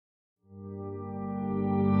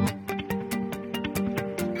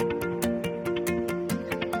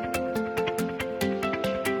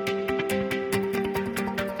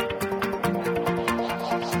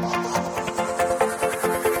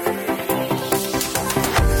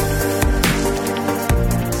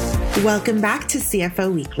Welcome back to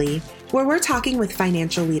CFO Weekly, where we're talking with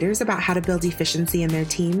financial leaders about how to build efficiency in their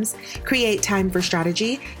teams, create time for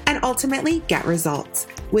strategy, and ultimately get results.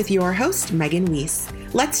 With your host, Megan Weiss.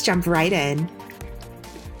 Let's jump right in.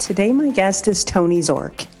 Today, my guest is Tony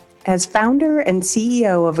Zork. As founder and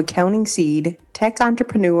CEO of Accounting Seed, tech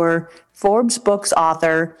entrepreneur, Forbes Books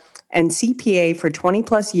author, and CPA for 20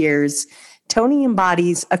 plus years, Tony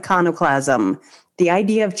embodies iconoclasm, the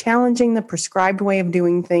idea of challenging the prescribed way of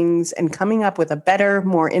doing things and coming up with a better,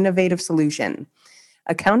 more innovative solution.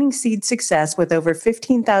 Accounting Seed's success with over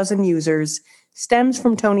 15,000 users stems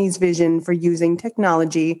from Tony's vision for using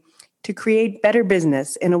technology to create better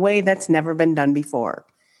business in a way that's never been done before.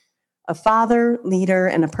 A father, leader,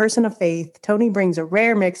 and a person of faith, Tony brings a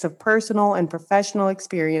rare mix of personal and professional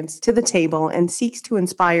experience to the table and seeks to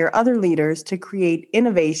inspire other leaders to create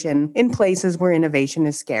innovation in places where innovation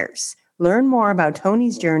is scarce. Learn more about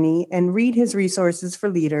Tony's journey and read his resources for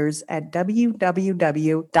leaders at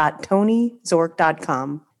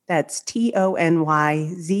www.tonyzork.com. That's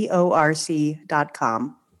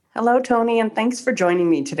TONYZORC.com. Hello, Tony, and thanks for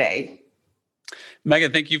joining me today.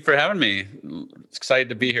 Megan, thank you for having me. Excited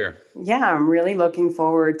to be here. Yeah, I'm really looking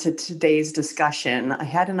forward to today's discussion. I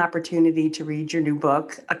had an opportunity to read your new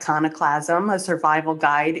book, Iconoclasm, A Survival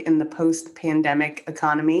Guide in the Post-Pandemic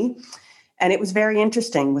Economy. And it was very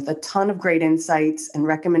interesting with a ton of great insights and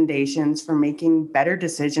recommendations for making better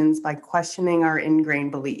decisions by questioning our ingrained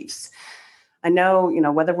beliefs. I know,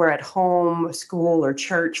 whether we're at home, school, or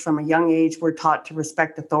church, from a young age, we're taught to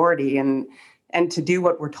respect authority and to do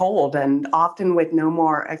what we're told, and often with no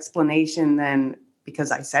more explanation than because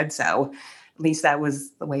I said so. At least that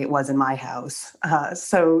was the way it was in my house.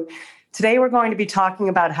 So today we're going to be talking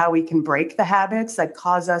about how we can break the habits that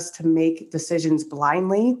cause us to make decisions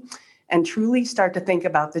blindly and truly start to think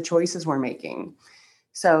about the choices we're making.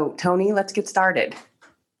 So, Tony, let's get started.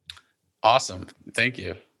 Awesome. Thank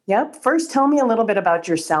you. Yep. First, tell me a little bit about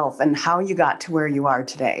yourself and how you got to where you are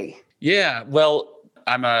today. Yeah, well,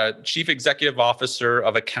 I'm a chief executive officer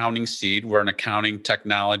of Accounting Seed. We're an accounting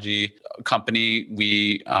technology company.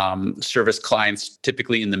 We service clients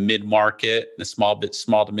typically in the mid-market, the small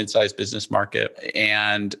to mid-sized business market.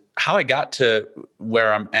 And how I got to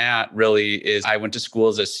where I'm at really is I went to school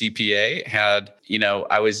as a CPA.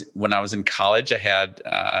 When I was in college, I had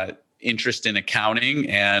interest in accounting,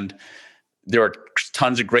 and there were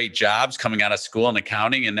tons of great jobs coming out of school in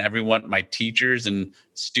accounting, and everyone, my teachers and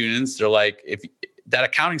students, they're like, if that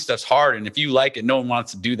accounting stuff's hard, and if you like it, no one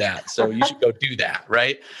wants to do that. So you should go do that,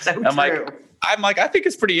 right? So I'm like, I think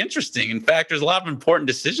it's pretty interesting. In fact, there's a lot of important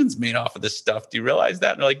decisions made off of this stuff. Do you realize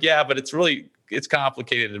that? And they're like, yeah, but it's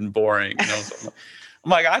complicated and boring. So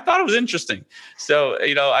I'm like, I thought it was interesting. So,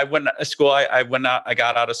 I went to school. I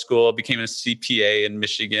got out of school, became a CPA in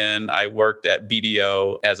Michigan. I worked at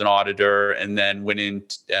BDO as an auditor, and then went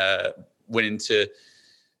into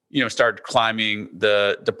started climbing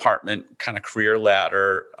the department kind of career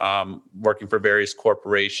ladder, working for various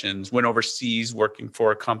corporations, went overseas working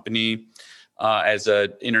for a company as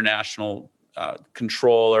an international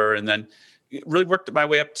controller, and then really worked my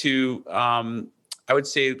way up to, I would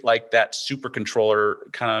say, like that super controller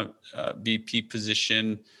kind of VP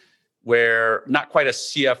position, where not quite a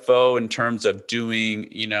CFO in terms of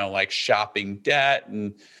doing, like shopping debt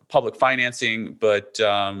and public financing, but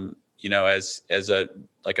as a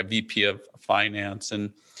VP of finance.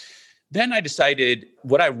 And then I decided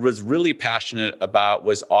what I was really passionate about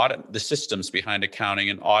was the systems behind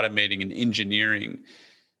accounting and automating and engineering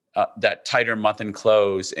that tighter month-end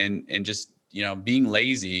close, and just being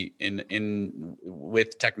lazy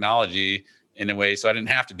with technology in a way so I didn't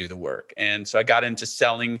have to do the work. And so I got into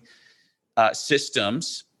selling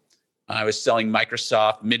systems. I was selling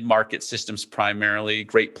Microsoft mid-market systems, primarily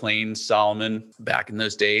Great Plains, Solomon, back in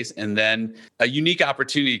those days. And then a unique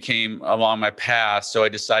opportunity came along my path. So I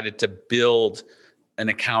decided to build an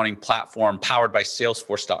accounting platform powered by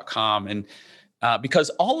Salesforce.com. And because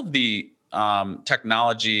all of the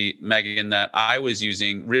technology, Megan, that I was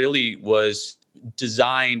using really was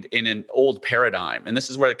designed in an old paradigm. And this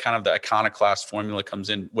is where kind of the iconoclast formula comes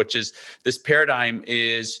in, which is this paradigm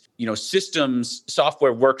is, systems,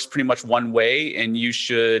 software works pretty much one way, and you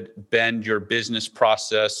should bend your business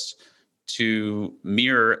process to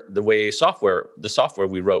mirror the way the software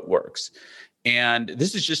we wrote works. And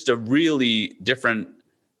this is just a really different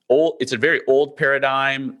it's a very old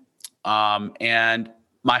paradigm. And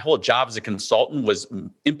my whole job as a consultant was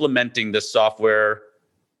implementing this software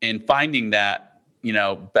and finding that,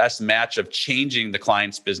 best match of changing the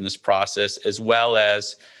client's business process as well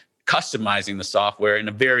as customizing the software in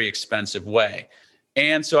a very expensive way.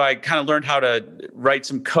 And so I kind of learned how to write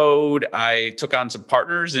some code. I took on some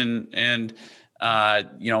partners and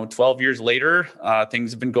 12 years later,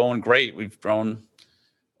 things have been going great. We've grown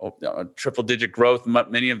triple digit growth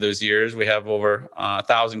many of those years. We have over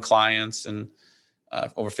 1,000 clients and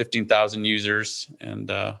over 15,000 users. And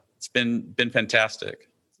it's been fantastic.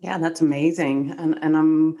 Yeah, that's amazing. And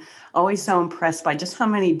I'm always so impressed by just how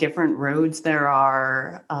many different roads there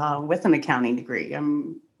are with an accounting degree.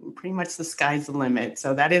 I'm pretty much the sky's the limit.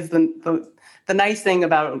 So that is the nice thing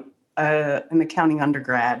about an accounting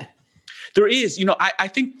undergrad. There is, I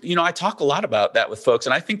think, I talk a lot about that with folks,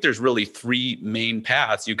 and I think there's really three main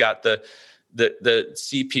paths. You got the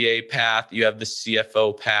CPA path, you have the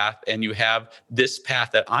CFO path, and you have this path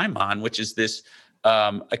that I'm on, which is this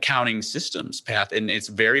accounting systems path. And it's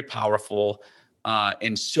very powerful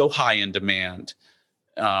and so high in demand.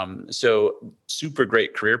 So super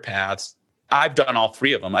great career paths. I've done all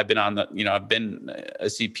three of them. I've been I've been a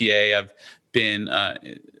CPA, I've been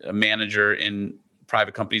a manager in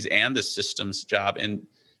private companies and the systems job, and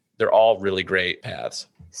they're all really great paths.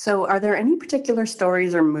 So are there any particular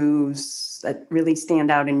stories or moves that really stand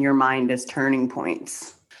out in your mind as turning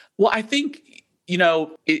points? Well, I think,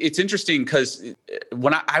 it's interesting because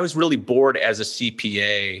when I was really bored as a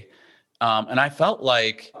CPA, and I felt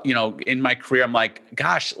like, in my career, I'm like,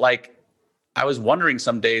 gosh, like I was wondering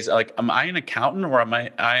some days, like, am I an accountant or am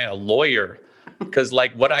I a lawyer? Because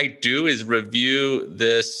like what I do is review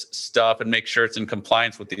this stuff and make sure it's in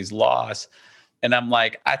compliance with these laws. And I'm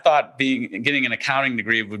like, I thought getting an accounting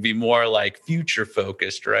degree would be more like future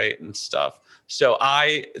focused, right? And stuff. So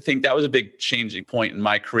I think that was a big changing point in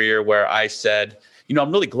my career where I said,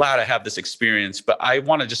 I'm really glad I have this experience, but I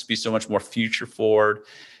want to just be so much more future forward.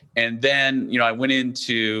 And then, I went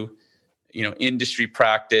into, industry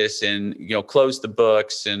practice and, closed the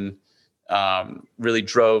books and really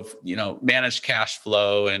drove, managed cash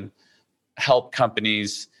flow and help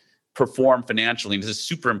companies perform financially. This is a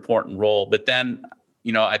super important role. But then,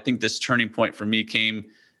 I think this turning point for me came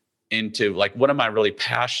into like, what am I really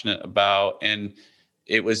passionate about? And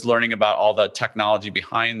it was learning about all the technology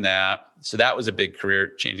behind that. So that was a big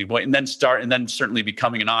career changing point. And then certainly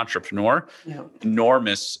becoming an entrepreneur,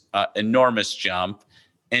 enormous jump.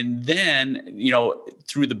 And then,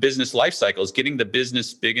 through the business life cycles, getting the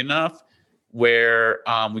business big enough where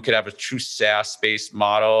we could have a true SaaS-based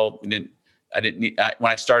model. When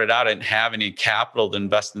I started out, I didn't have any capital to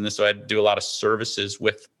invest in this, so I had to do a lot of services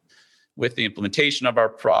with the implementation of our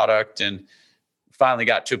product, and finally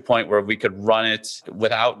got to a point where we could run it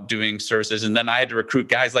without doing services. And then I had to recruit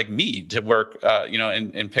guys like me to work,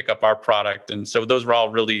 and pick up our product. And so those were all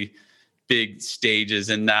really big stages.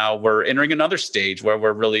 And now we're entering another stage where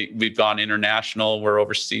we've gone international. We're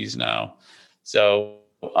overseas now. So,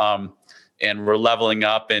 and we're leveling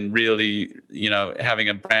up and really, having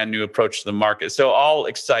a brand new approach to the market. So all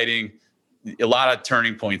exciting, a lot of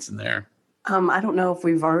turning points in there. I don't know if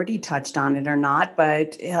we've already touched on it or not,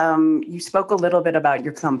 but you spoke a little bit about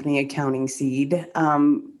your company, Accounting Seed.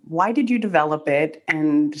 Why did you develop it,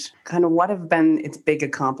 and kind of what have been its big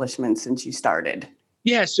accomplishments since you started?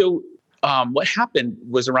 Yeah, so what happened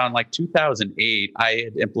was around like 2008, I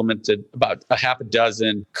had implemented about a half a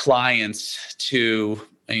dozen clients to,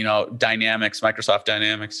 Microsoft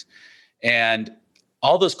Dynamics. And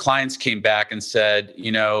all those clients came back and said,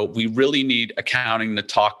 we really need accounting to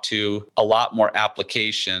talk to a lot more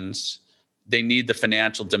applications. They need the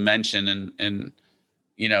financial dimension and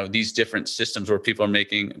these different systems where people are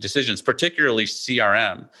making decisions, particularly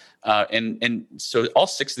CRM. And so all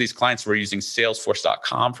 6 of these clients were using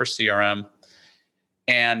Salesforce.com for CRM.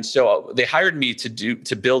 And so they hired me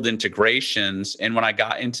to build integrations. And when I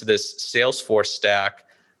got into this Salesforce stack,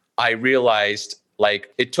 I realized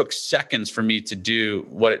like it took seconds for me to do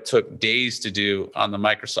what it took days to do on the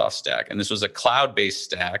Microsoft stack. And this was a cloud-based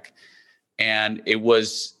stack, and it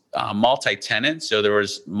was multi-tenant. So there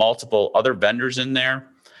was multiple other vendors in there.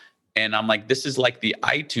 And I'm like, this is like the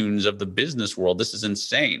iTunes of the business world. This is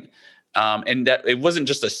insane. And that it wasn't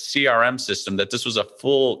just a CRM system, that this was a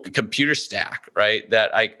full computer stack, right?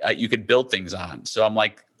 That you could build things on. So I'm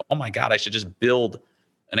like, oh my God, I should just build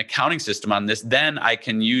an accounting system on this. Then I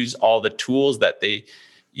can use all the tools that they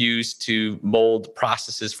use to mold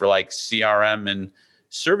processes for like CRM and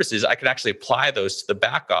services. I could actually apply those to the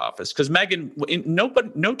back office. Because Megan,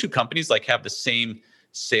 no two companies like have the same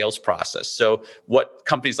sales process. So what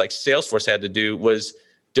companies like Salesforce had to do was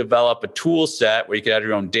develop a tool set where you could have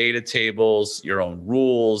your own data tables, your own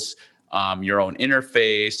rules, your own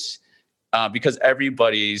interface, because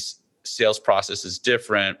everybody's sales process is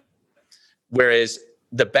different. Whereas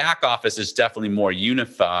the back office is definitely more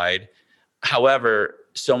unified. However,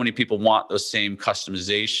 so many people want those same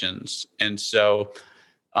customizations. And so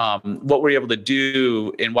what we're able to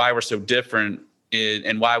do and why we're so different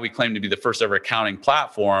and why we claim to be the first ever accounting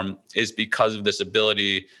platform is because of this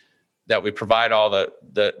ability that we provide all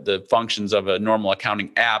the functions of a normal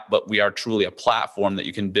accounting app, but we are truly a platform that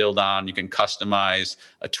you can build on. You can customize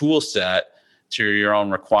a tool set to your own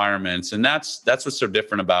requirements. And that's what's so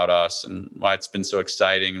different about us and why it's been so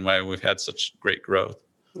exciting and why we've had such great growth.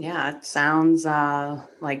 Yeah, it sounds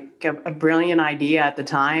like a brilliant idea at the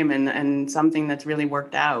time and something that's really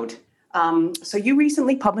worked out. So you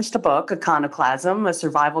recently published a book, Iconoclasm, A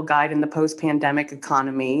Survival Guide in the Post-Pandemic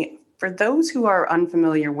Economy. For those who are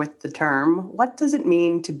unfamiliar with the term, what does it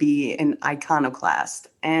mean to be an iconoclast?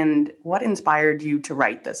 And what inspired you to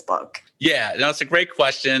write this book? Yeah, no, it's a great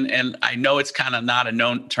question. And I know it's kind of not a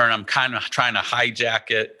known term. I'm kind of trying to hijack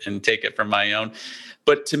it and take it from my own.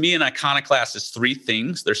 But to me, an iconoclast is three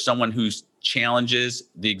things. There's someone who challenges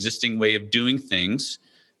the existing way of doing things.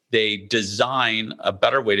 They design a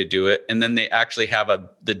better way to do it. And then they actually have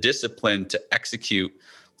the discipline to execute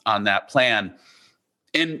on that plan.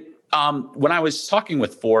 And when I was talking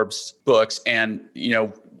with Forbes Books and,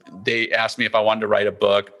 they asked me if I wanted to write a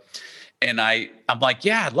book, and I'm like,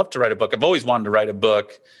 yeah, I'd love to write a book. I've always wanted to write a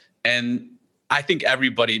book. And I think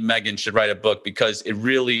everybody, Megan, should write a book because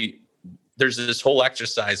there's this whole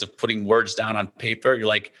exercise of putting words down on paper. You're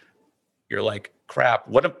like, crap,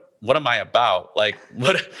 what am I about? Like,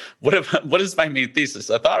 what is my main thesis?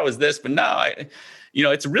 I thought it was this, but no,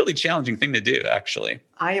 it's a really challenging thing to do, actually.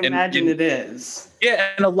 I imagine it is. Yeah.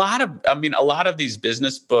 And a lot of these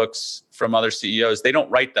business books from other CEOs, they don't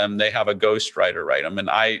write them. They have a ghostwriter write them. And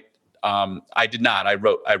I did not. I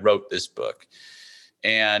wrote this book.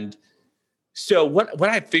 And so what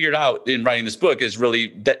I figured out in writing this book is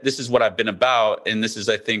really that this is what I've been about. And this is,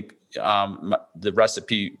 I think, the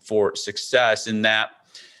recipe for success in that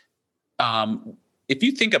if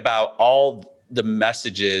you think about all the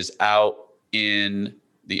messages out in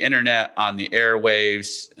the internet, on the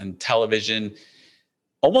airwaves and television,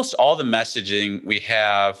 almost all the messaging we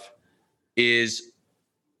have is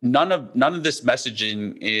none of this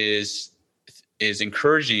messaging is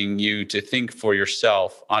encouraging you to think for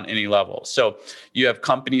yourself on any level. So you have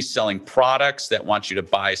companies selling products that want you to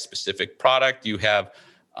buy a specific product. You have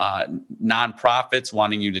nonprofits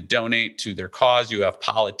wanting you to donate to their cause. You have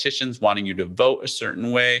politicians wanting you to vote a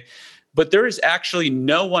certain way. But there is actually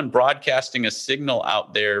no one broadcasting a signal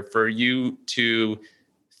out there for you to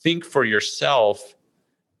think for yourself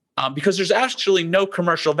because there's actually no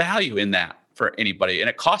commercial value in that for anybody. And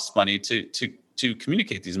it costs money to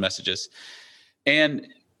communicate these messages. And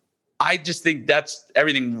I just think that's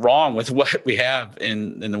everything wrong with what we have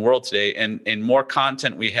in the world today. And more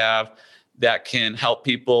content we have that can help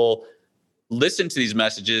people listen to these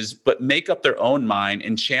messages, but make up their own mind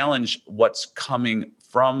and challenge what's coming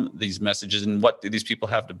from these messages and what do these people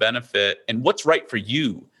have to benefit and what's right for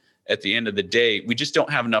you at the end of the day. We just don't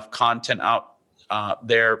have enough content out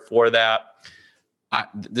there for that.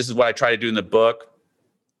 This is what I try to do in the book.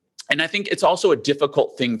 And I think it's also a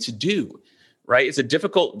difficult thing to do, right? It's a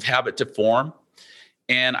difficult habit to form.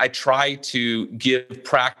 And I try to give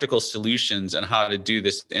practical solutions on how to do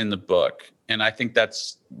this in the book. And I think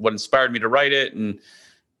that's what inspired me to write it and,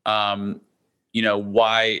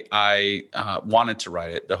 why I wanted to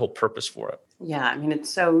write it, the whole purpose for it. Yeah, I mean, it's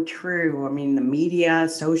so true. I mean, the media,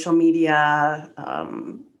 social media,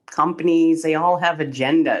 companies, they all have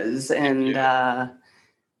agendas. And,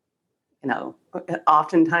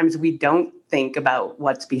 oftentimes we don't think about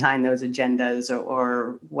what's behind those agendas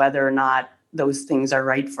or whether or not those things are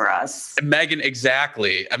right for us. Megan,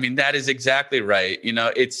 exactly. I mean, that is exactly right.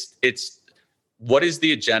 It's what is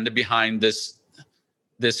the agenda behind this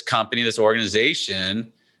company, this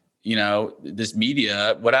organization, this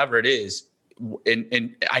media, whatever it is.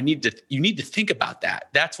 And you need to think about that.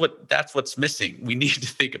 That's what's missing. We need to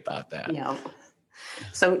think about that. Yeah.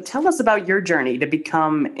 So tell us about your journey to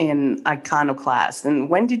become an iconoclast, and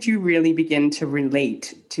when did you really begin to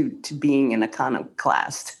relate to being an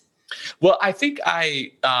iconoclast? Well, I think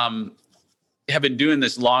I have been doing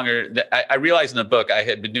this longer. I realized in the book I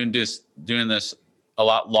had been doing this a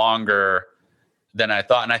lot longer than I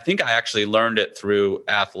thought. And I think I actually learned it through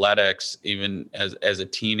athletics, even as a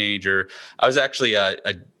teenager. I was actually a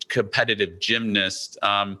competitive gymnast.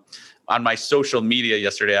 On my social media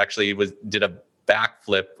yesterday, actually did a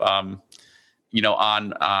backflip, on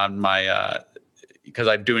my, because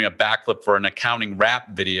I'm doing a backflip for an accounting rap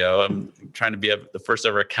video. I'm trying to be the first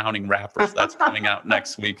ever accounting rapper. So that's coming out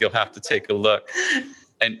next week. You'll have to take a look.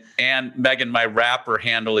 And Megan, my rapper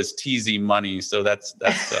handle is TZ Money. So that's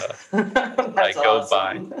I go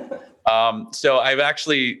awesome. by. So I've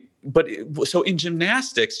actually, so in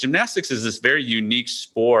gymnastics is this very unique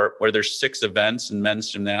sport where there's 6 events in men's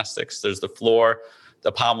gymnastics. There's the floor,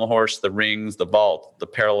 the pommel horse, the rings, the vault, the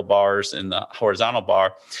parallel bars, and the horizontal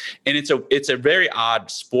bar. And it's a very odd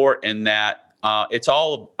sport in that it's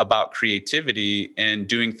all about creativity and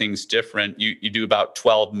doing things different. You do about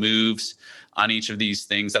 12 moves on each of these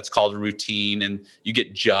things. That's called a routine, and you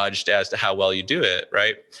get judged as to how well you do it,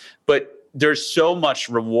 right? But there's so much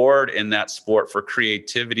reward in that sport for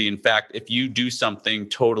creativity. In fact, if you do something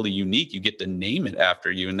totally unique, you get to name it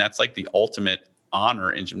after you. And that's like the ultimate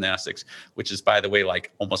honor in gymnastics, which is, by the way,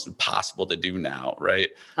 like almost impossible to do now, right?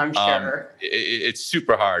 I'm sure. It's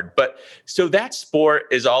super hard. But so that sport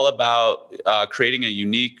is all about creating a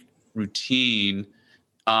unique routine.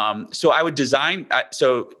 So I would design,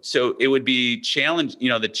 so it would be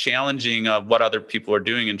the challenging of what other people are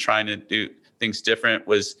doing and trying to do things different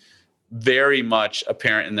was very much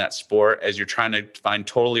apparent in that sport as you're trying to find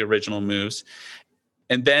totally original moves.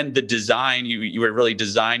 And then the design, you were really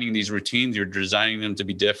designing these routines, you're designing them to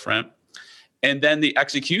be different. And then the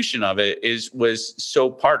execution of it was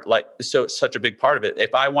such a big part of it.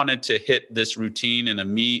 If I wanted to hit this routine in a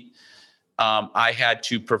meet, I had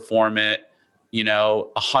to perform it,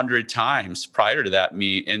 100 times prior to that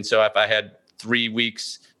meet. And so if I had 3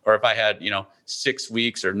 weeks, or if I had, 6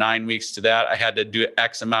 weeks or 9 weeks to that, I had to do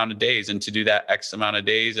X amount of days. And to do that X amount of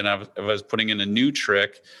days, and if I was putting in a new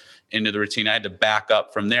trick into the routine, I had to back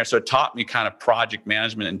up from there. So it taught me kind of project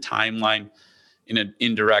management and timeline in an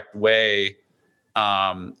indirect way,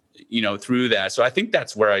 through that. So I think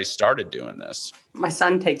that's where I started doing this. My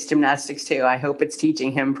son takes gymnastics too. I hope it's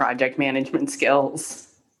teaching him project management skills.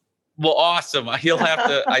 Well, awesome. He'll have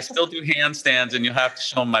to, I still do handstands, and you'll have to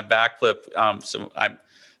show him my backflip. So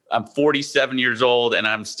I'm 47 years old and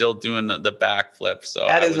I'm still doing the backflip. So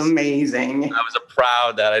that is amazing. I was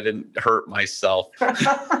proud that I didn't hurt myself.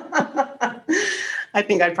 I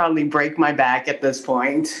think I'd probably break my back at this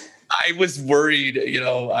point. I was worried,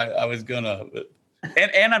 I was gonna,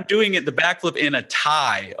 and I'm doing the backflip in a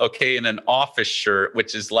tie, okay, in an office shirt,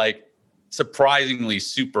 which is like surprisingly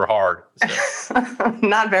super hard. So.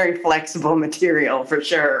 Not very flexible material for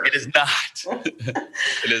sure. It is not.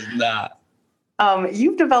 It is not.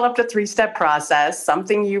 You've developed a 3-step process,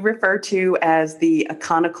 something you refer to as the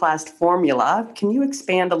Iconoclast formula. Can you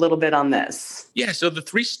expand a little bit on this? Yeah, so the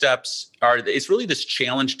 3 steps it's really this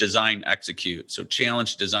challenge, design, execute. So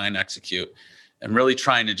challenge, design, execute, and really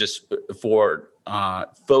trying to just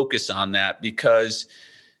focus on that, because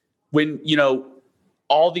when,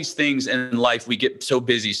 all these things in life, we get so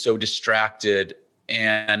busy, so distracted.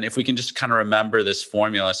 And if we can just kind of remember this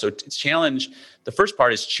formula. So challenge, the first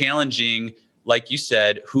part is challenging, like you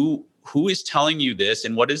said, who is telling you this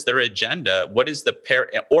and what is their agenda? What is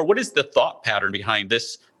what is the thought pattern behind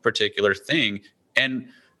this particular thing? And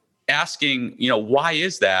asking, why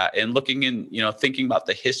is that? And looking in, thinking about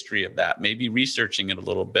the history of that, maybe researching it a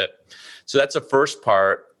little bit. So that's the first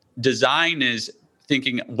part. Design is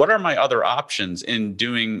thinking, what are my other options in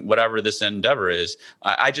doing whatever this endeavor is?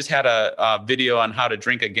 I just had a video on how to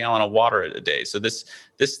drink a gallon of water a day. So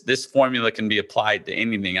this formula can be applied to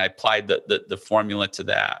anything. I applied the formula to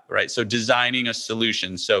that, right? So designing a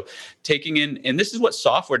solution. So taking in, and this is what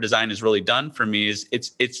software design has really done for me, is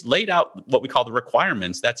it's laid out what we call the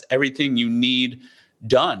requirements. That's everything you need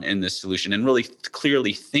done in this solution, and really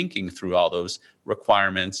clearly thinking through all those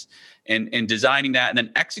requirements and designing that, and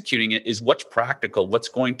then executing it is what's practical, what's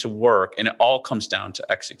going to work. And it all comes down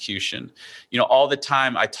to execution. All the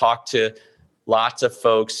time I talk to lots of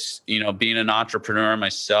folks, being an entrepreneur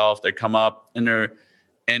myself, they come up and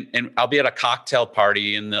and I'll be at a cocktail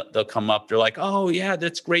party and they'll come up, they're like, oh yeah,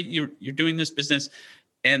 that's great. You're doing this business.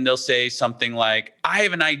 And they'll say something like, I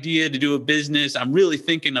have an idea to do a business. I'm really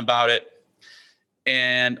thinking about it.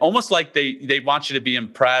 And almost like they want you to be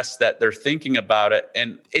impressed that they're thinking about it.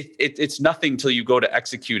 And it's nothing till you go to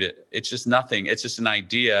execute it. It's just nothing. It's just an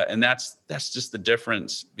idea. And that's just the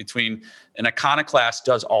difference between an iconoclast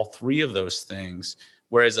does all 3 of those things,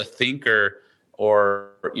 whereas a thinker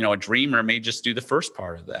or, a dreamer may just do the first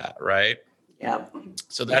part of that, right? Yeah.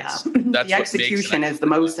 So that's the execution is the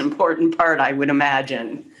most important part, I would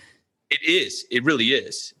imagine. It is. It really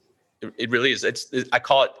is. It really is. I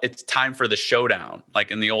call it's time for the showdown. Like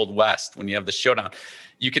in the Old West, when you have the showdown,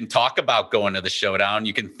 you can talk about going to the showdown,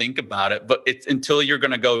 you can think about it, but it's until you're going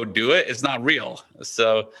to go do it, it's not real.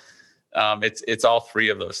 So it's all 3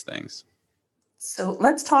 of those things. So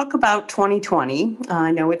let's talk about 2020. I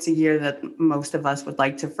know it's a year that most of us would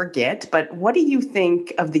like to forget, but what do you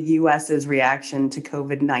think of the U.S.'s reaction to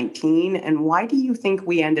COVID-19, and why do you think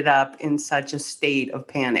we ended up in such a state of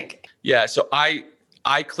panic? Yeah, so I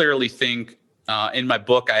I clearly think in my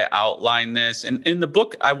book, I outline this. And in the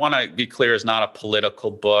book, I want to be clear, is not a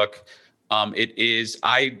political book. It is,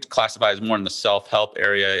 I classify as more in the self-help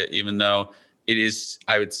area, even though it is,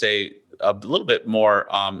 I would say, a little bit more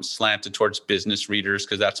slanted towards business readers,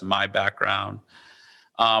 because that's my background.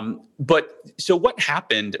 But so what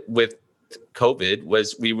happened with COVID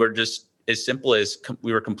was we were just as simple as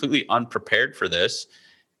we were completely unprepared for this.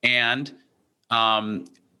 And,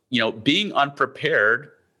 being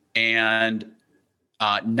unprepared and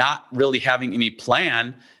not really having any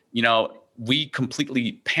plan, we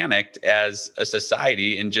completely panicked as a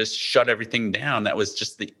society and just shut everything down. That was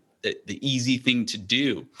just the easy thing to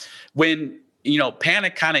do. When,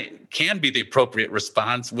 panic kind of can be the appropriate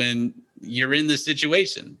response when you're in this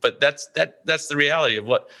situation, but that's the reality of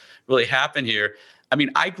what really happened here. I mean,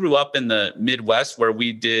 I grew up in the Midwest where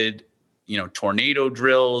we did, tornado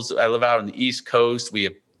drills. I live out on the East Coast. We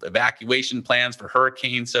have evacuation plans for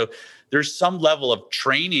hurricanes. So there's some level of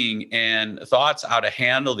training and thoughts how to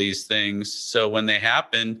handle these things. So when they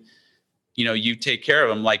happen, you take care of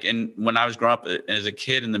them. Like when I was growing up as a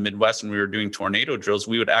kid in the Midwest and we were doing tornado drills,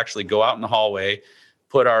 we would actually go out in the hallway,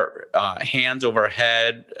 put our hands over our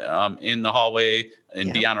head in the hallway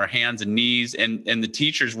and be on our hands and knees. And the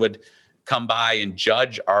teachers would come by and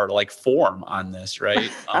judge our form on this,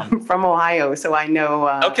 right? I'm from Ohio, so I know,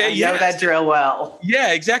 I know that drill well.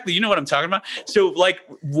 Yeah, exactly. You know what I'm talking about? So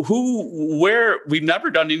we've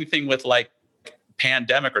never done anything with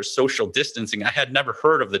pandemic or social distancing. I had never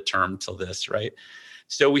heard of the term till this, right?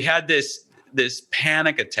 So we had this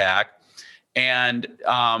panic attack and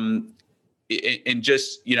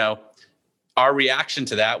just, our reaction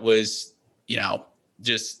to that was,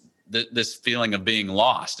 just this feeling of being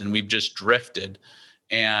lost, and we've just drifted.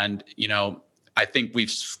 And, I think we've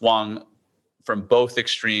swung from both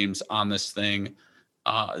extremes on this thing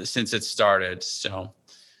since it started. So,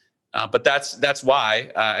 but that's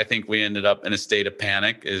why I think we ended up in a state of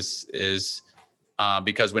panic is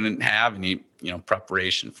because we didn't have any,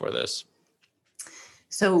 preparation for this.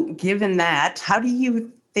 So given that, how do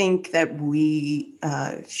you think that we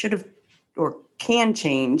should have or can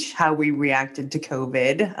change how we reacted to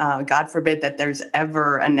COVID? God forbid that there's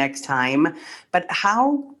ever a next time, but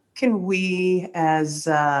how can we as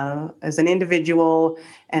an individual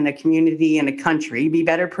and a community and a country be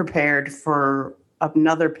better prepared for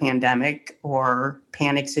another pandemic or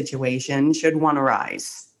panic situation should one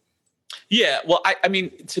arise? Yeah, well, I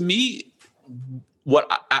mean, to me, what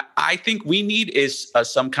I think we need is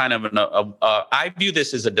some kind of I view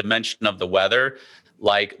this as a dimension of the weather,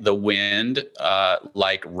 like the wind,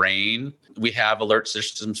 like rain. We have alert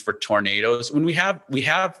systems for tornadoes. When we have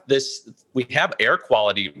air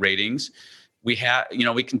quality ratings. We have,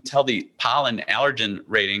 we can tell the pollen allergen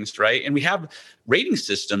ratings, right? And we have rating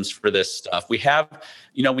systems for this stuff. We have,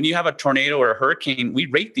 when you have a tornado or a hurricane, we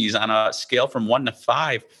rate these on a scale from 1 to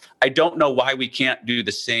 5. I don't know why we can't do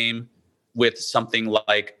the same with something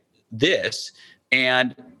like this.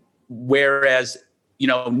 And whereas,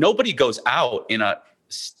 nobody goes out in a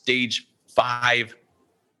stage 5,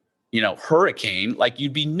 hurricane,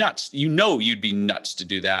 you'd be nuts. You'd be nuts to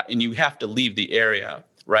do that. And you have to leave the area.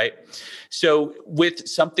 Right. So with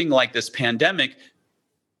something like this pandemic,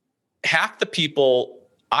 half the people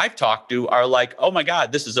I've talked to are like, oh my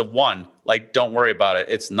God, this is a 1. Don't worry about it.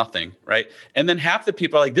 It's nothing. Right. And then half the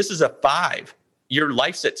people are like, this is a 5. Your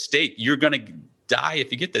life's at stake. You're going to die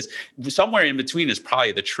if you get this. Somewhere in between is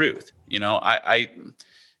probably the truth. I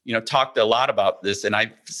talked a lot about this, and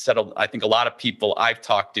I think a lot of people I've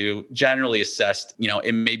talked to generally assessed,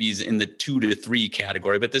 it maybe is in the 2 to 3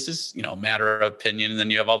 category, but this is, a matter of opinion. And then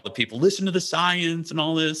you have all the people listen to the science and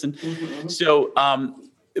all this. And so,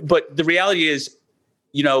 but the reality is,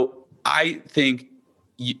 I think,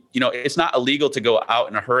 it's not illegal to go out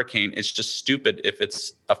in a hurricane. It's just stupid if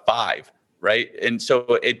it's a 5, right? And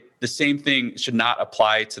so the same thing should not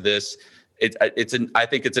apply to this. I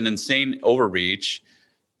think it's an insane overreach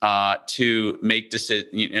to make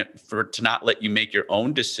to not let you make your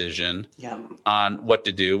own decision on what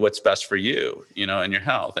to do, what's best for you, and your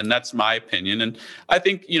health. And that's my opinion. And I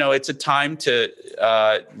think, it's a time to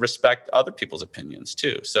respect other people's opinions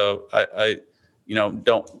too. So I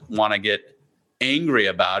don't want to get angry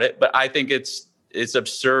about it, but I think it's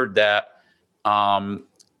absurd that,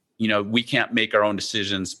 we can't make our own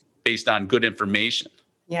decisions based on good information.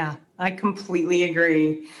 Yeah, I completely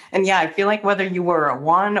agree. And I feel like whether you were a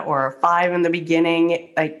 1 or a 5 in the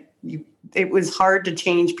beginning, it was hard to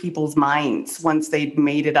change people's minds once they'd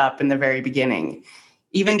made it up in the very beginning,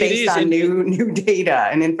 even based on new data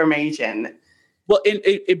and information. Well,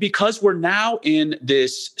 because we're now in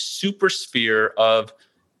this super sphere of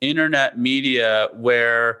internet media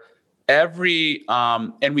where and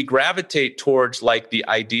we gravitate towards like the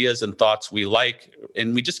ideas and thoughts we like,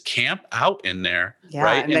 and we just camp out in there. Yeah,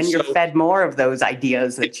 right. and then you're fed more of those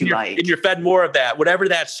ideas that you like. And you're fed more of that, whatever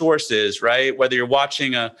that source is, right? Whether you're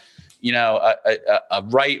watching a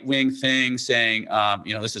right-wing thing saying,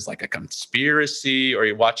 this is like a conspiracy, or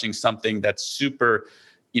you're watching something that's super,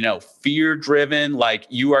 fear-driven, like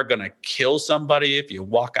you are going to kill somebody if you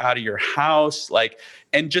walk out of your house,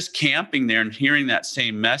 and just camping there and hearing that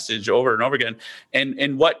same message over and over again.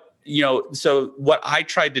 And so what I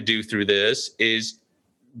tried to do through this is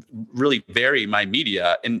really vary my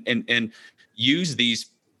media and use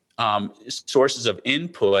these sources of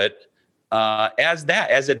input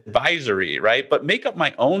as advisory, right? But make up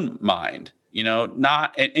my own mind,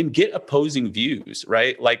 and get opposing views,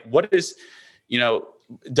 right? Like, what is,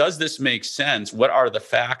 does this make sense? What are the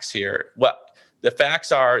facts here? What the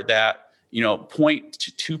facts are that,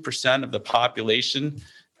 0.2% of the population,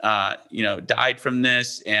 died from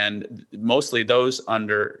this, and mostly those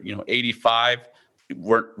under, 85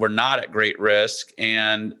 were not at great risk.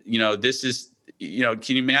 And, this is, can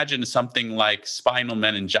you imagine something like spinal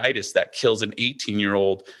meningitis that kills an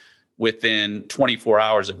 18-year-old within 24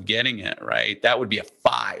 hours of getting it, right? That would be a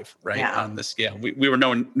 5, right, yeah. on the scale. We were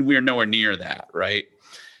nowhere near that, right?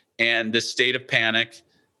 And this state of panic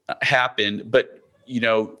happened, but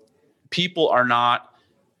people are not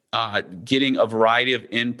getting a variety of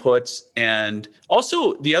inputs. And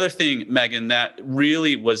also the other thing, Megan, that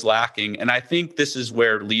really was lacking, and I think this is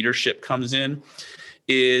where leadership comes in,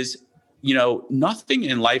 is nothing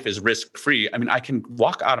in life is risk-free. I mean, I can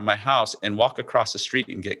walk out of my house and walk across the street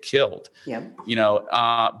and get killed. Yep.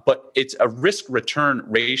 But it's a risk-return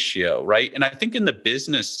ratio, right? And I think in the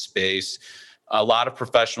business space, a lot of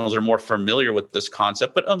professionals are more familiar with this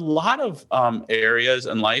concept, but a lot of areas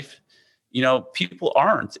in life, people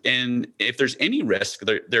aren't. And if there's any risk,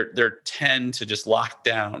 they're tend to just lock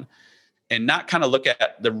down and not kind of look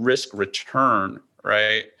at the risk return,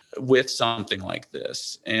 right, with something like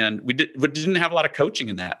this. And we didn't have a lot of coaching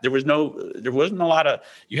in that. There wasn't a lot of,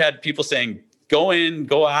 you had people saying, go in,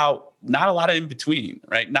 go out, not a lot of in between,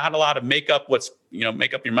 right? Not a lot of make up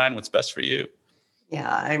your mind what's best for you.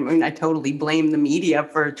 Yeah, I mean, I totally blame the media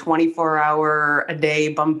for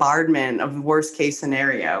 24-hour-a-day bombardment of the worst case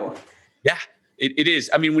scenario. Yeah, it is.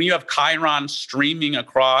 I mean, when you have Chiron streaming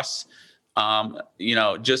across,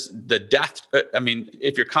 just the death. I mean,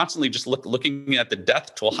 if you're constantly just looking at the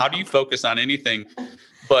death toll, how do you focus on anything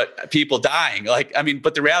but people dying?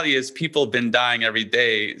 But the reality is people have been dying every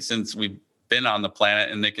day since we've been on the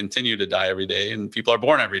planet, and they continue to die every day, and people are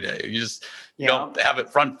born every day. You just don't have it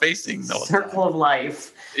front facing. Circle of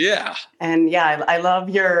life. Yeah. And yeah, I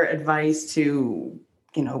love your advice to,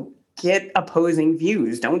 get opposing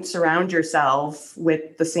views. Don't surround yourself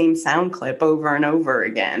with the same sound clip over and over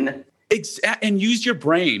again. And use your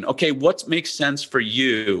brain. Okay, what makes sense for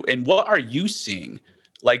you, and what are you seeing?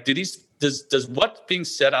 Like, does what's being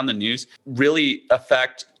said on the news really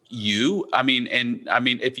affect you?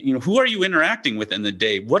 If who are you interacting with in the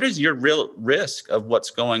day? What is your real risk of what's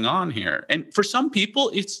going on here? And for some people,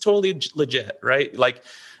 it's totally legit, right? Like,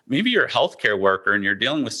 maybe you're a healthcare worker and you're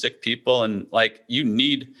dealing with sick people, and like you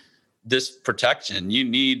need this protection. You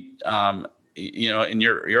need, and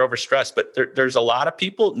you're overstressed. But there's a lot of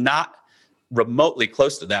people not remotely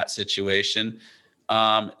close to that situation.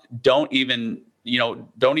 Don't even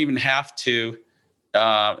have to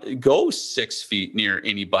go 6 feet near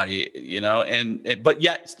anybody, but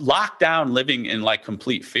yet locked down, living in like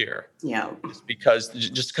complete fear. Yeah. Just because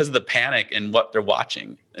of the panic and what they're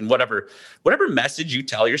watching, and whatever message you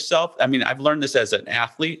tell yourself. I mean, I've learned this as an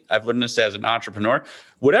athlete. I've learned this as an entrepreneur.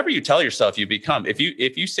 Whatever you tell yourself, you become. If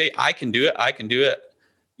you say, I can do it,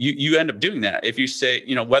 you end up doing that. If you say,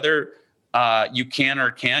 whether you can or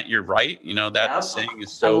can't, you're right. That saying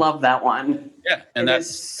is so. I love that one. Yeah. And that's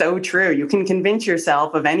so true. You can convince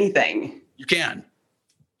yourself of anything. You can.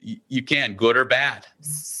 You can, good or bad.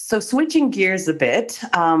 So switching gears a bit,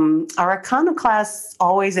 are iconoclasts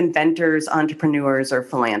always inventors, entrepreneurs, or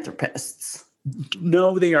philanthropists?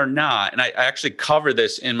 No, they are not. And I actually cover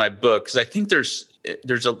this in my book, because I think there's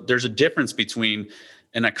a difference between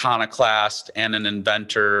an iconoclast and an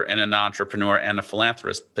inventor and an entrepreneur and a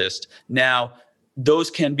philanthropist. Now, those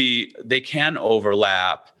can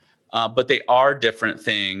overlap, but they are different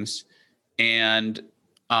things. And,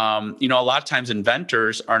 a lot of times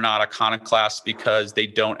inventors are not iconoclasts because they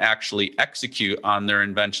don't actually execute on their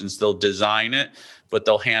inventions. They'll design it, but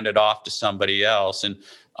they'll hand it off to somebody else. And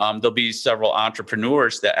there'll be several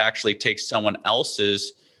entrepreneurs that actually take someone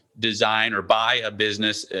else's design or buy a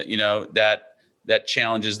business, that that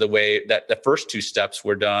challenges the way that the first two steps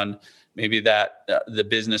were done. Maybe that the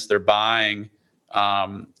business they're buying,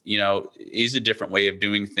 is a different way of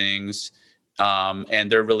doing things.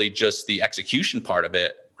 And they're really just the execution part of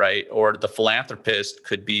it, right? Or the philanthropist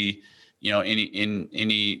could be,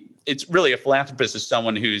 it's really a philanthropist is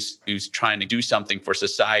someone who's trying to do something for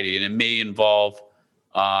society, and it may involve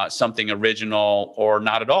something original or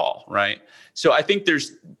not at all, right? So I think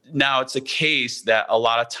it's a case that a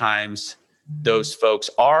lot of times those folks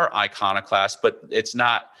are iconoclasts, but it's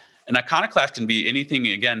not. An iconoclast can be anything,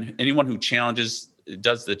 again, anyone who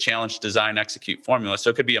does the challenge, design, execute formula.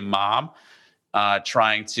 So it could be a mom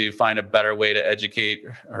trying to find a better way to educate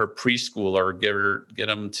her preschooler or get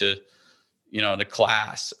them to, to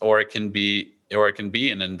class, or it can be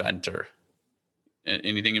an inventor,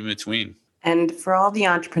 anything in between. And for all the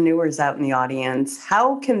entrepreneurs out in the audience,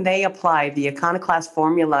 how can they apply the iconoclast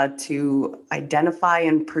formula to identify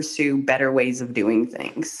and pursue better ways of doing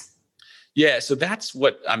things? Yeah, so that's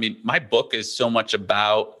my book is so much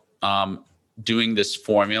about doing this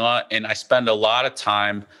formula. And I spend a lot of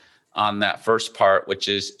time on that first part, which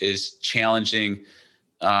is challenging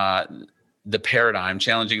the paradigm,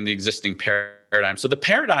 challenging the existing paradigm. So the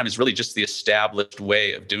paradigm is really just the established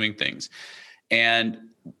way of doing things. And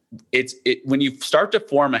when you start to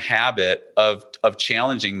form a habit of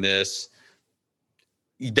challenging this,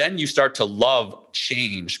 then you start to love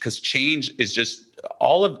change, because change is just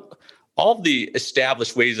all of the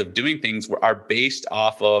established ways of doing things are based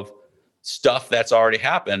off of stuff that's already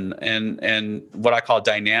happened, and what I call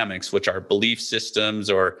dynamics, which are belief systems,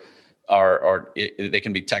 or they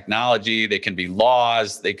can be technology, they can be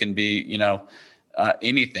laws, they can be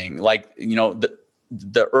anything. Like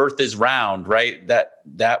the Earth is round, right?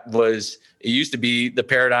 That was, it used to be, the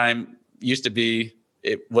paradigm used to be,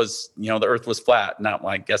 it was, the Earth was flat. Now,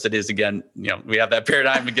 I guess it is again, we have that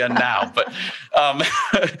paradigm again now, but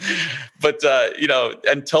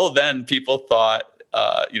until then people thought,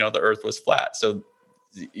 the Earth was flat. So,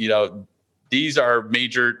 these are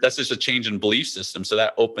major, that's just a change in belief system. So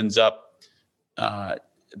that opens up,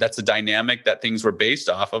 that's a dynamic that things were based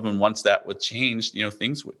off of. And once that would change,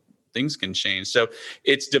 things can change. So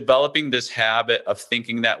it's developing this habit of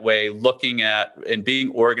thinking that way, looking at and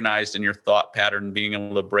being organized in your thought pattern, being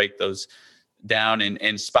able to break those down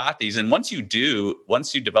and spot these. And once you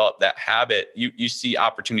develop that habit, you see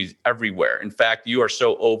opportunities everywhere. In fact, you are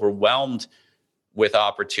so overwhelmed with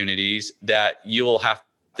opportunities that you will have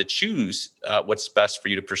to choose what's best for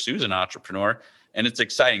you to pursue as an entrepreneur. And it's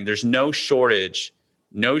exciting. There's no shortage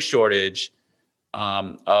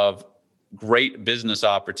of great business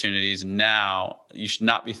opportunities now. You should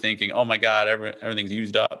not be thinking, oh my God, everything's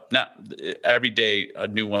used up. No, every day a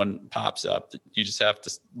new one pops up. You just have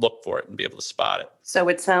to look for it and be able to spot it. So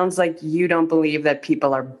it sounds like you don't believe that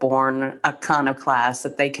people are born iconoclasts,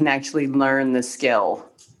 that they can actually learn the skill.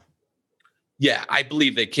 Yeah, I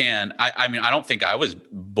believe they can. I mean, I don't think I was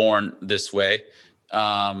born this way.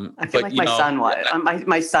 I feel like my son was.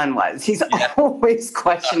 My son was. He's always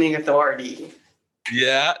questioning authority.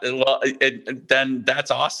 Yeah, well, then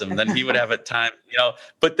that's awesome. Then he would have a time,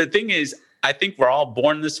 But the thing is, I think we're all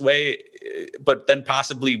born this way, but then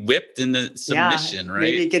possibly whipped into submission, right?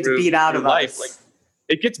 Maybe it gets beat out of life. us. Like,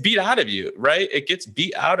 it gets beat out of you, right? It gets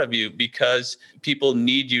beat out of you because people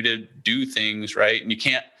need you to do things, right? And you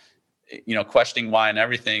can't, questioning why and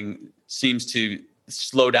everything seems to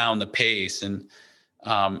slow down the pace. And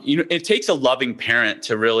it takes a loving parent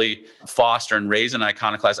to really foster and raise an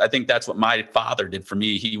iconoclast. I think that's what my father did for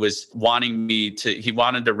me. He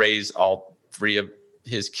wanted to raise all three of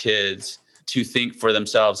his kids to think for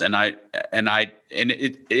themselves. If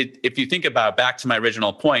you think about it, back to my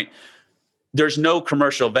original point, there's no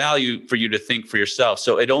commercial value for you to think for yourself.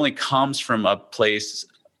 So it only comes from a place,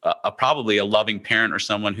 probably a loving parent or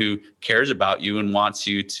someone who cares about you and wants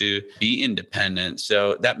you to be independent.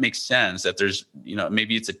 So that makes sense that there's,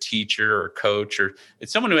 maybe it's a teacher or a coach, or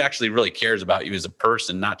it's someone who actually really cares about you as a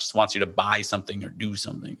person, not just wants you to buy something or do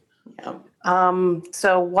something. Yeah.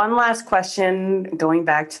 So one last question, going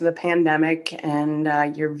back to the pandemic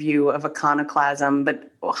and your view of iconoclasm,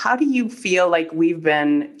 but how do you feel like we've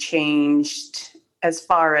been changed as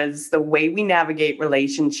far as the way we navigate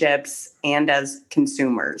relationships and as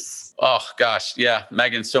consumers? Oh gosh, yeah,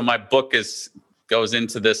 Megan. So my book goes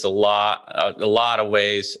into this a lot of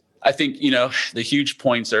ways. I think the huge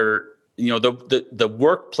points are the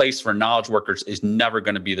workplace for knowledge workers is never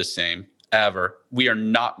going to be the same ever. We are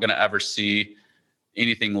not going to ever see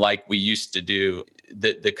anything like we used to do.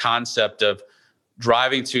 The concept of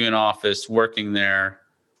driving to an office, working there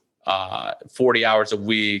 40 hours a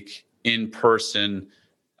week in person,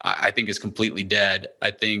 I think is completely dead. I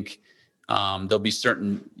think There'll be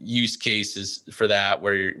certain use cases for that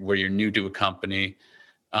where you're new to a company.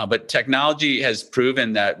 But technology has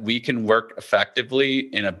proven that we can work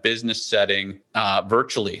effectively in a business setting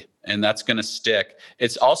virtually, and that's going to stick.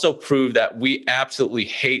 It's also proved that we absolutely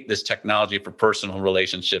hate this technology for personal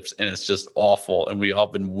relationships, and it's just awful. And we all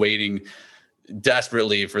been waiting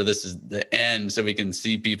desperately for this is the end so we can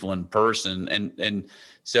see people in person. And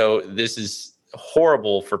so this is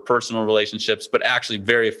horrible for personal relationships, but actually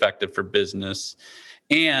very effective for business.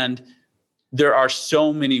 And there are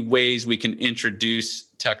so many ways we can introduce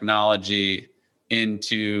technology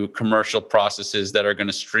into commercial processes that are going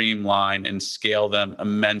to streamline and scale them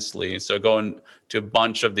immensely. So going to a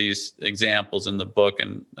bunch of these examples in the book,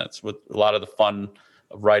 and that's what a lot of the fun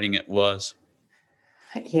of writing it was.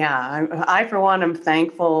 Yeah, I for one, am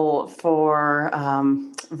thankful for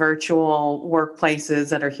virtual workplaces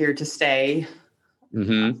that are here to stay.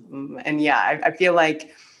 Mm-hmm. And yeah, I feel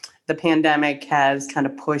like the pandemic has kind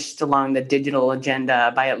of pushed along the digital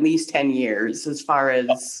agenda by at least 10 years as far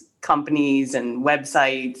as companies and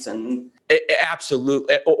websites and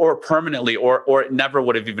absolutely, or permanently, or it never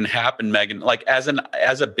would have even happened, Megan. Like as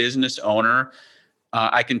a business owner,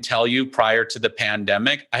 I can tell you prior to the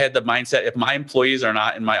pandemic, I had the mindset, if my employees are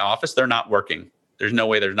not in my office, they're not working. There's no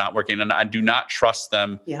way they're not working. And I do not trust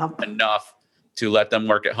them enough to let them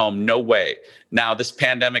work at home. No way. Now this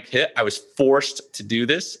pandemic hit, I was forced to do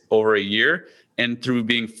this over a year. And through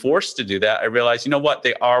being forced to do that, I realized, you know what,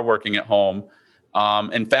 they are working at home.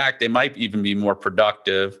 In fact, they might even be more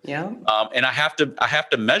productive. Yeah. And I have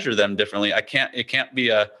to measure them differently. It can't be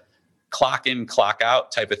a clock in, clock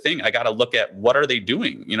out type of thing. I got to look at what are they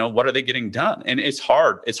doing? What are they getting done? And it's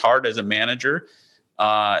hard. It's hard as a manager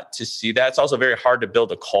to see that. It's also very hard to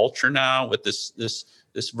build a culture now with this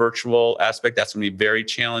virtual aspect. That's going to be very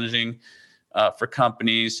challenging for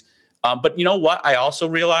companies. But you know what I also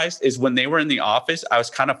realized is when they were in the office, I was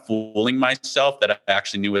kind of fooling myself that I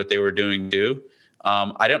actually knew what they were doing too.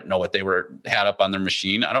 I don't know what they had up on their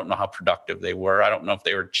machine. I don't know how productive they were. I don't know if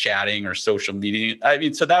they were chatting or social media. I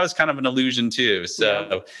mean, so that was kind of an illusion too.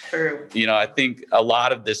 So, true. I think a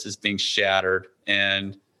lot of this is being shattered,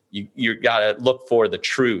 and you got to look for the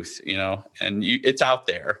truth, and it's out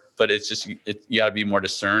there, but it's just, you got to be more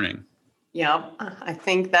discerning. Yeah, I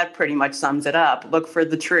think that pretty much sums it up. Look for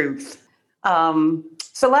the truth.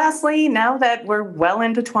 So lastly, now that we're well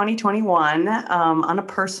into 2021, on a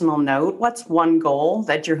personal note, what's one goal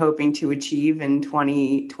that you're hoping to achieve in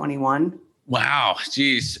 2021? Wow.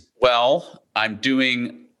 Geez. Well, I'm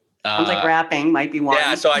doing... Sounds like rapping might be one.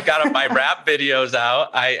 Yeah, so I got my rap videos out.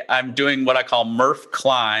 I'm doing what I call Murph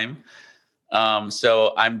Climb.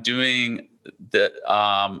 So I'm doing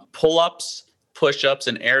the pull-ups, push-ups,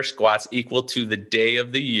 and air squats equal to the day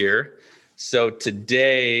of the year. So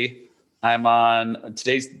today...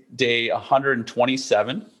 today's day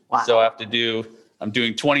 127. Wow. So I'm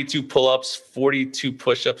doing 22 pull-ups, 42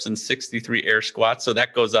 push-ups, and 63 air squats. So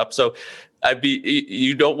that goes up. So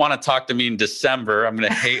you don't want to talk to me in December. I'm going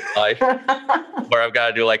to hate life where I've got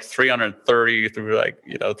to do like 330 through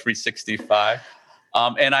 365.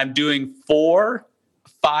 And I'm doing 4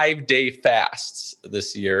 5-day fasts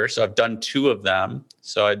this year. So I've done 2 of them.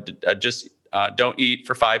 So I just don't eat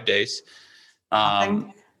for 5 days.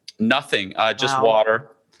 Nothing, just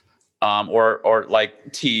water, or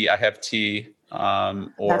like tea. I have tea.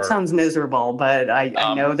 That sounds miserable, but I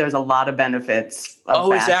know there's a lot of benefits.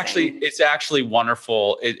 It's actually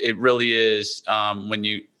wonderful. It really is. When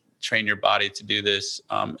you train your body to do this,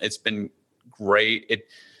 it's been great.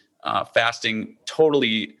 Fasting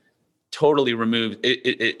totally removes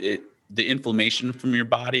the inflammation from your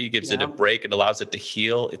body, gives it a break. It allows it to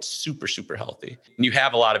heal. It's super, super healthy. And you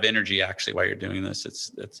have a lot of energy actually while you're doing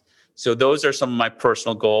this. So those are some of my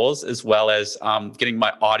personal goals, as well as getting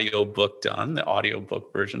my audio book done, the audio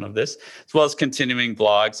book version of this, as well as continuing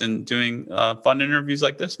blogs and doing fun interviews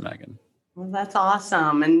like this, Megan. Well, that's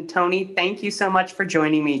awesome. And Tony, thank you so much for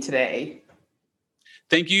joining me today.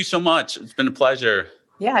 Thank you so much. It's been a pleasure.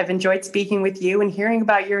 Yeah, I've enjoyed speaking with you and hearing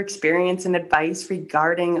about your experience and advice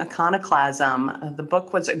regarding iconoclasm. The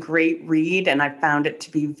book was a great read, and I found it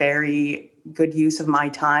to be very good use of my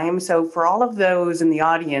time. So for all of those in the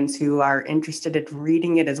audience who are interested in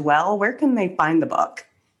reading it as well, where can they find the book?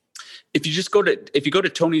 If you go to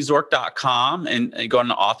tonyzork.com and go on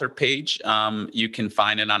the author page, you can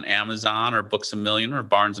find it on Amazon or Books A Million or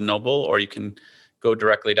Barnes & Noble, or you can go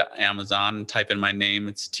directly to Amazon and type in my name.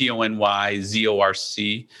 It's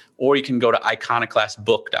TonyZorc, or you can go to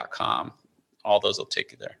iconoclastbook.com. All those will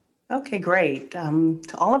take you there. Okay, great.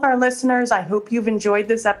 To all of our listeners, I hope you've enjoyed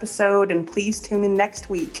this episode, and please tune in next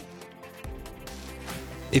week.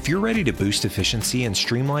 If you're ready to boost efficiency and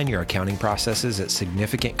streamline your accounting processes at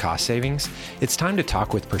significant cost savings, it's time to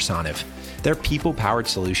talk with Personiv. Their people-powered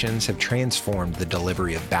solutions have transformed the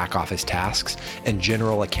delivery of back-office tasks and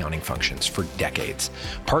general accounting functions for decades,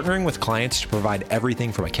 partnering with clients to provide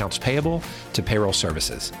everything from accounts payable to payroll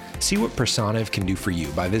services. See what Personiv can do for you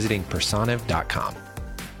by visiting personiv.com.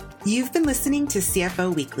 You've been listening to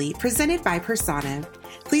CFO Weekly, presented by Personiv.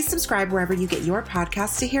 Please subscribe wherever you get your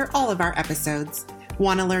podcasts to hear all of our episodes.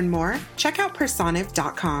 Want to learn more? Check out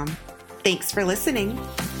personiv.com. Thanks for listening.